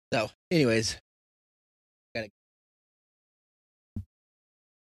 So, anyways.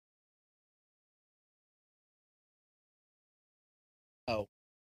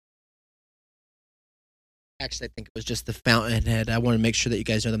 Actually, I think it was just the fountainhead. I want to make sure that you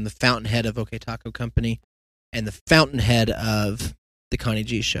guys know them. The fountainhead of OK Taco Company and the fountainhead of the Connie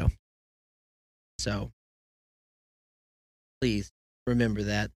G Show. So, please remember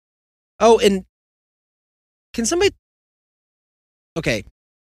that. Oh, and can somebody... Okay.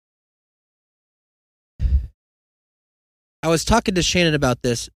 I was talking to Shannon about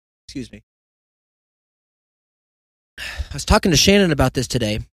this. Excuse me. I was talking to Shannon about this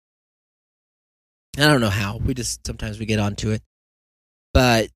today. I don't know how. Sometimes we get onto it.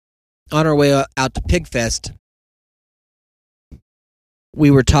 But on our way out to Pigfest, we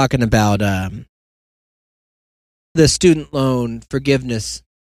were talking about the student loan forgiveness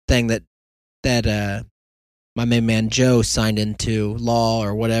thing that my main man Joe signed into law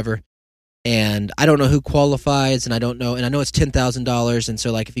or whatever. And I don't know who qualifies, and I know it's $10,000. And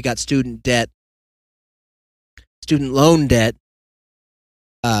so, like, if you got student loan debt,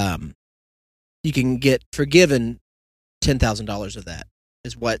 you can get forgiven $10,000 of that,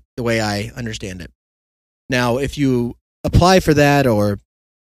 is the way I understand it. Now, if you apply for that or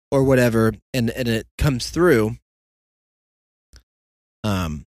whatever, and it comes through,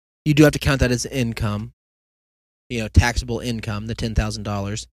 you do have to count that as income, taxable income, the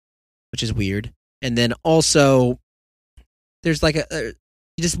 $10,000, which is weird. And then also, there's like you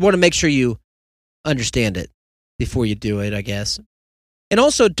just want to make sure you understand it before you do it, I guess. And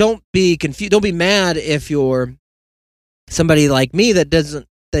also, don't be confused. Don't be mad if you're somebody like me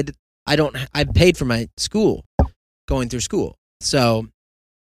that I paid for my school, going through school. So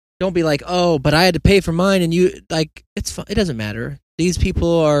don't be like, oh, but I had to pay for mine, and you, like, it's fine. It doesn't matter. These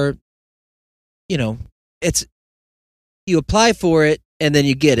people are, you apply for it, and then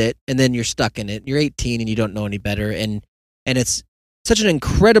you get it, and then you're stuck in it. You're 18 and you don't know any better, and it's such an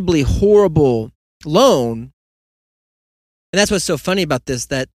incredibly horrible loan. And that's what's so funny about this,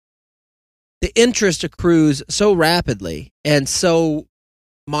 that the interest accrues so rapidly and so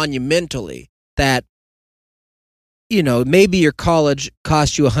monumentally that, maybe your college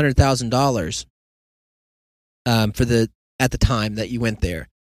cost you $100,000 at the time that you went there,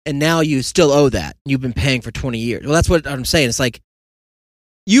 and now you still owe that. You've been paying for 20 years. Well, that's what I'm saying. It's like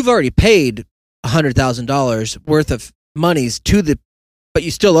you've already paid $100,000 worth of monies but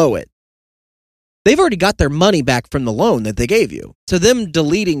you still owe it. They've already got their money back from the loan that they gave you. So them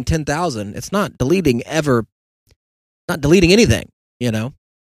deleting $10,000, it's not deleting anything. If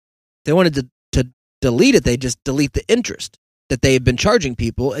they wanted to delete it, they just delete the interest that they've been charging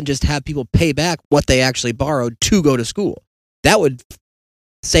people and just have people pay back what they actually borrowed to go to school. That would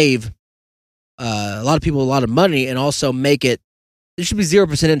save a lot of people a lot of money, and also make it should be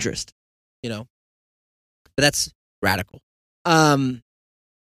 0% interest, But that's radical.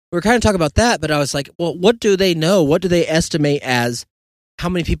 We're kind of talking about that, but I was like, well, what do they know? What do they estimate as how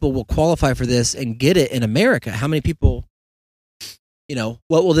many people will qualify for this and get it in America? How many people,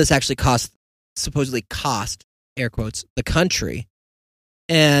 what will this actually supposedly cost, air quotes, the country?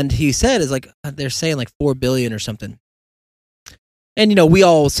 And he said, they're saying like $4 billion or something. And, we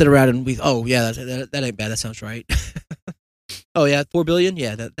all sit around and oh yeah, that ain't bad. That sounds right. Oh yeah, $4 billion.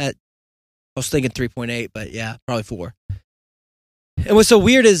 Yeah, that I was thinking 3.8, but yeah, probably 4. And what's so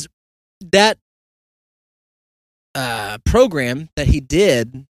weird is that program that he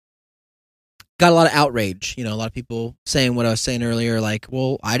did got a lot of outrage. A lot of people saying what I was saying earlier, like,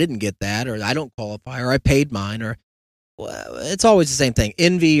 well, I didn't get that, or I don't qualify, or I paid mine, or it's always the same thing.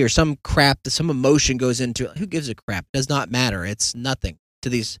 Envy or some crap, some emotion goes into it. Who gives a crap? It does not matter. It's nothing to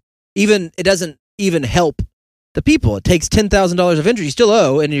these. It doesn't even help the people. It takes $10,000 of interest you still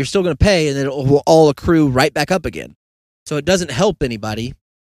owe, and you're still going to pay, and then it will all accrue right back up again. So it doesn't help anybody.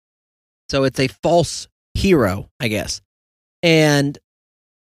 So it's a false hero, I guess.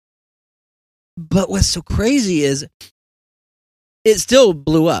 But what's so crazy is it still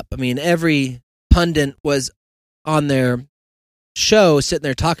blew up. I mean, every pundit was on their show sitting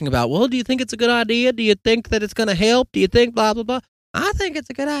there talking about, well, do you think it's a good idea? Do you think that it's going to help? Do you think blah, blah, blah? I think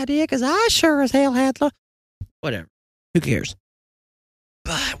it's a good idea because I sure as hell had whatever. Who cares?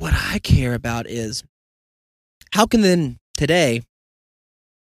 But what I care about is, how can then today,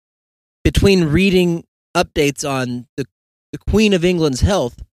 between reading updates on the Queen of England's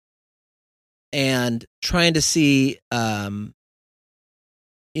health and trying to see,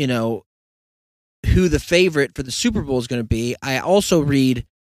 who the favorite for the Super Bowl is going to be, I also read,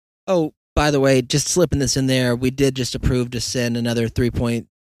 oh, by the way, just slipping this in there, we did just approve to send another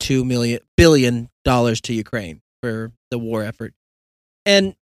 $3.2 billion to Ukraine for the war effort.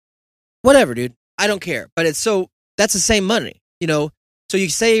 And whatever, dude, I don't care. But that's the same money, So you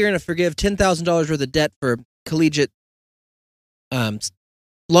say you're going to forgive $10,000 worth of debt for collegiate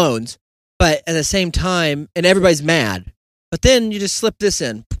loans, but at the same time, and everybody's mad. But then you just slip this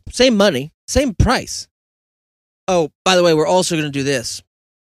in. Same money, same price. Oh, by the way, we're also going to do this.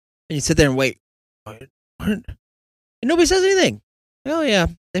 And you sit there and wait. And nobody says anything. Oh, yeah,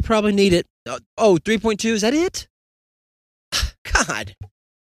 they probably need it. Oh, 3.2, is that it? God.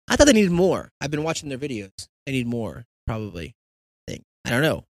 I thought they needed more. I've been watching their videos. They need more, probably. I don't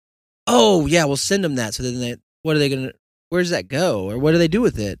know. Oh, yeah, we'll send them that. So then where does that go? Or what do they do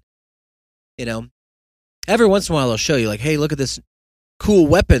with it? Every once in a while they'll show you, like, hey, look at this cool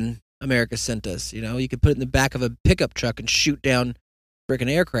weapon America sent us. You could put it in the back of a pickup truck and shoot down frickin'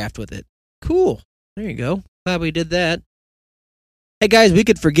 aircraft with it. Cool. There you go. Glad we did that. Hey, guys, we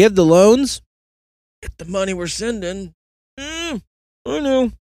could forgive the loans. Get the money we're sending. I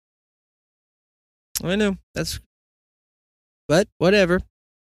know. But whatever.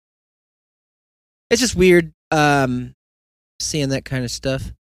 It's just weird seeing that kind of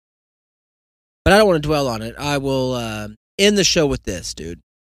stuff. But I don't want to dwell on it. I will end the show with this, dude.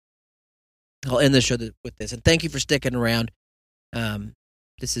 I'll end the show with this. And thank you for sticking around.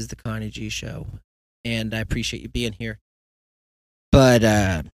 This is the Connie G Show. And I appreciate you being here. But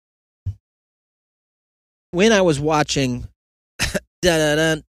when I was watching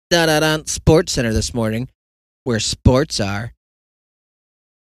Sports Center this morning, where sports are.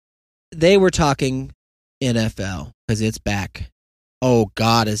 They were talking NFL because it's back. Oh,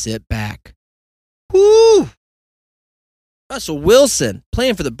 God, is it back. Woo! Russell Wilson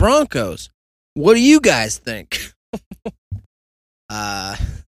playing for the Broncos. What do you guys think?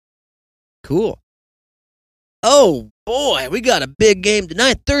 Cool. Oh, boy, we got a big game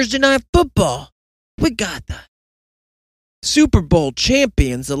tonight. Thursday Night Football. We got the Super Bowl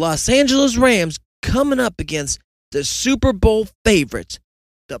champions, the Los Angeles Rams, coming up against the Super Bowl favorites,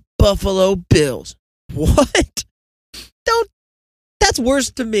 the Buffalo Bills. What? That's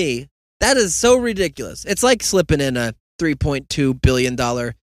worse to me. That is so ridiculous. It's like slipping in a $3.2 billion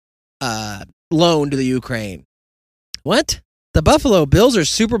loan to the Ukraine. What? The Buffalo Bills are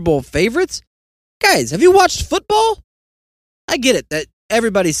Super Bowl favorites? Guys, have you watched football? I get it that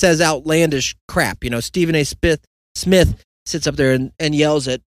everybody says outlandish crap. You know, Stephen A. Smith sits up there and yells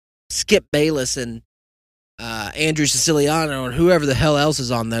at Skip Bayless and Andrew Siciliano and whoever the hell else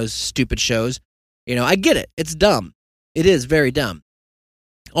is on those stupid shows. You know, I get it. It's dumb. It is very dumb.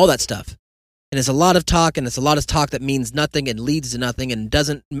 All that stuff. And it's a lot of talk, and it's a lot of talk that means nothing and leads to nothing and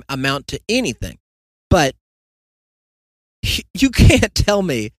doesn't amount to anything. But you can't tell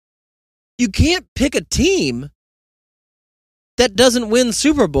me, you can't pick a team that doesn't win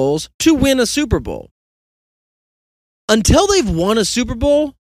Super Bowls to win a Super Bowl. Until they've won a Super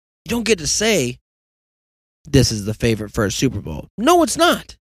Bowl, you don't get to say, this is the favorite for a Super Bowl. No, it's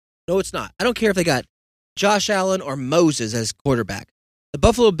not. No, it's not. I don't care if they got Josh Allen or Moses as quarterback. The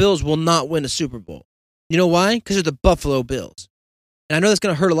Buffalo Bills will not win a Super Bowl. You know why? Because they're the Buffalo Bills. And I know that's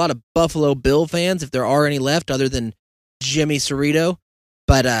going to hurt a lot of Buffalo Bill fans, if there are any left other than Jimmy Cerrito.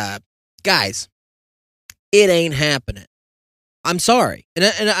 But, guys, it ain't happening. I'm sorry. And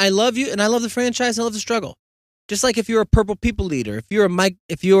I love you, and I love the franchise, and I love the struggle. Just like if you're a Purple People leader, if you're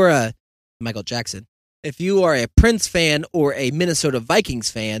a Michael Jackson, if you are a Prince fan or a Minnesota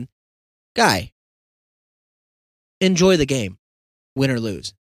Vikings fan, guy, enjoy the game. Win or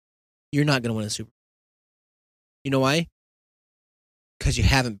lose. You're not going to win a Super Bowl. You know why? Because you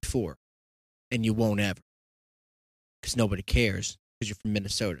haven't before. And you won't ever. Because nobody cares because you're from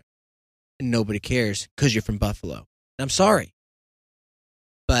Minnesota. And nobody cares because you're from Buffalo. And I'm sorry.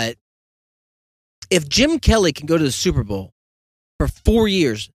 But if Jim Kelly can go to the Super Bowl for 4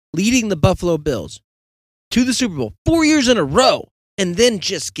 years, leading the Buffalo Bills to the Super Bowl 4 years in a row, and then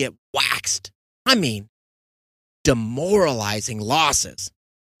just get waxed. I mean, demoralizing losses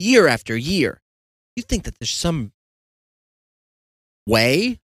year after year. You think that there's some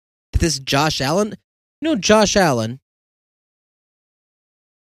way that this Josh Allen, Josh Allen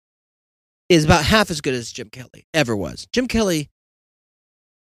is about half as good as Jim Kelly ever was. Jim Kelly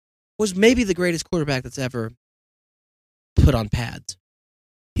was maybe the greatest quarterback that's ever put on pads.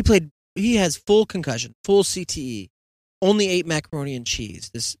 He has full concussion, full CTE, only ate macaroni and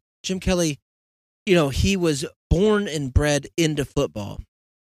cheese. This Jim Kelly, he was born and bred into football.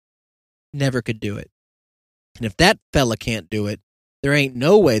 Never could do it. And if that fella can't do it, there ain't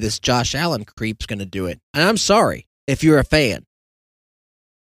no way this Josh Allen creep's going to do it. And I'm sorry if you're a fan.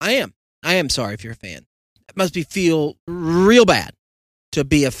 I am sorry if you're a fan. It must feel real bad to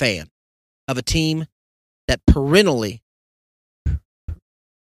be a fan of a team that perennially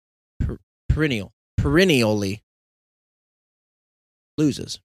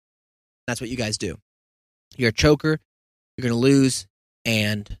loses. That's what you guys do. You're a choker. You're going to lose.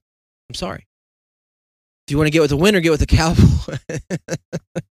 And I'm sorry. If you want to get with a winner, get with the Cowboys.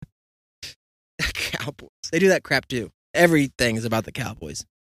 Cowboys. They do that crap too. Everything is about the Cowboys.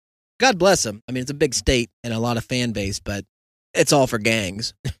 God bless them. I mean, it's a big state and a lot of fan base, but it's all for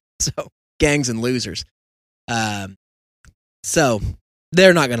gangs. So, gangs and losers. So,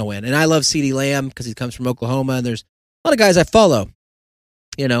 they're not going to win. And I love CeeDee Lamb because he comes from Oklahoma, and there's a lot of guys I follow.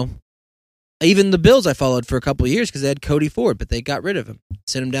 Even the Bills I followed for a couple of years because they had Cody Ford, but they got rid of him.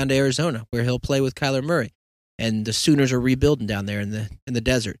 Sent him down to Arizona, where he'll play with Kyler Murray. And the Sooners are rebuilding down there in the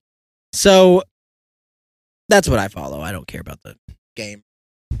desert. So, that's what I follow. I don't care about the game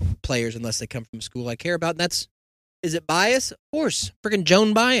players unless they come from a school I care about. And is it bias? Of course. Freaking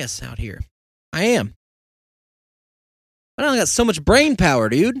Joan bias out here. I am. I don't got so much brain power,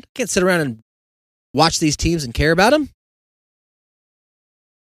 dude. I can't sit around and watch these teams and care about them.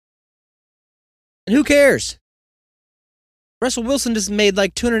 And who cares? Russell Wilson just made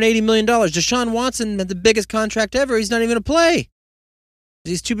like $280 million. Deshaun Watson had the biggest contract ever. He's not even going to play.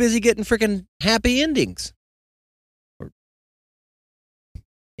 He's too busy getting freaking happy endings.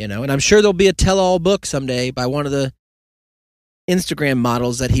 And I'm sure there'll be a tell-all book someday by one of the Instagram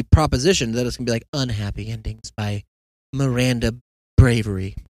models that he propositioned that it's going to be like Unhappy Endings by Miranda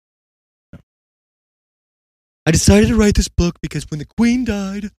Bravery. I decided to write this book because when the queen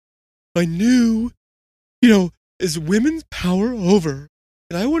died, I knew, is women's power over?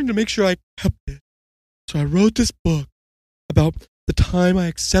 And I wanted to make sure I kept it. So I wrote this book about the time I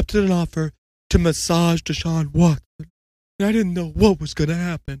accepted an offer to massage Deshaun Watson. And I didn't know what was going to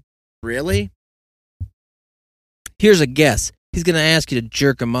happen. Really? Here's a guess. He's going to ask you to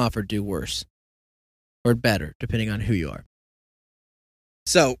jerk him off or do worse. Or better, depending on who you are.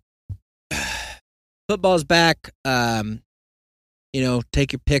 So, football's back.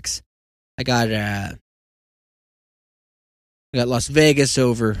 Take your picks. I got Las Vegas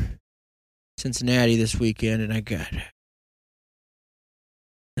over Cincinnati this weekend, and I got.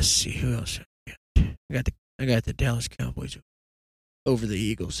 Let's see who else I got. I got the Dallas Cowboys over the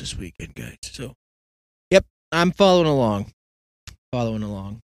Eagles this weekend, guys. So, yep, I'm following along.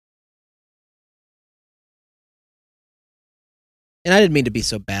 And I didn't mean to be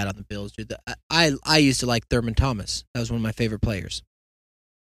so bad on the Bills, dude. I used to like Thurman Thomas. That was one of my favorite players.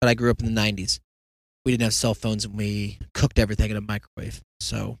 But I grew up in the 90s. We didn't have cell phones, and we cooked everything in a microwave.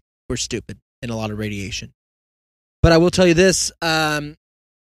 So we're stupid and a lot of radiation. But I will tell you this. We're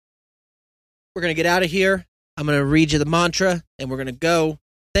going to get out of here. I'm going to read you the mantra, and we're going to go.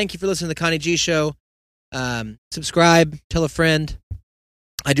 Thank you for listening to the Connie G Show. Subscribe. Tell a friend.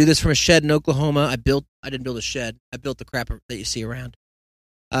 I do this from a shed in Oklahoma. I didn't build a shed. I built the crap that you see around.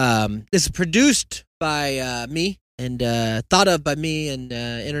 This is produced by me and thought of by me and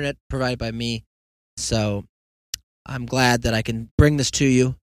internet provided by me. So I'm glad that I can bring this to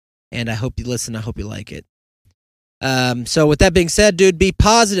you, and I hope you listen. I hope you like it. So with that being said, dude, be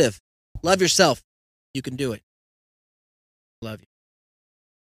positive. Love yourself. You can do it. Love you.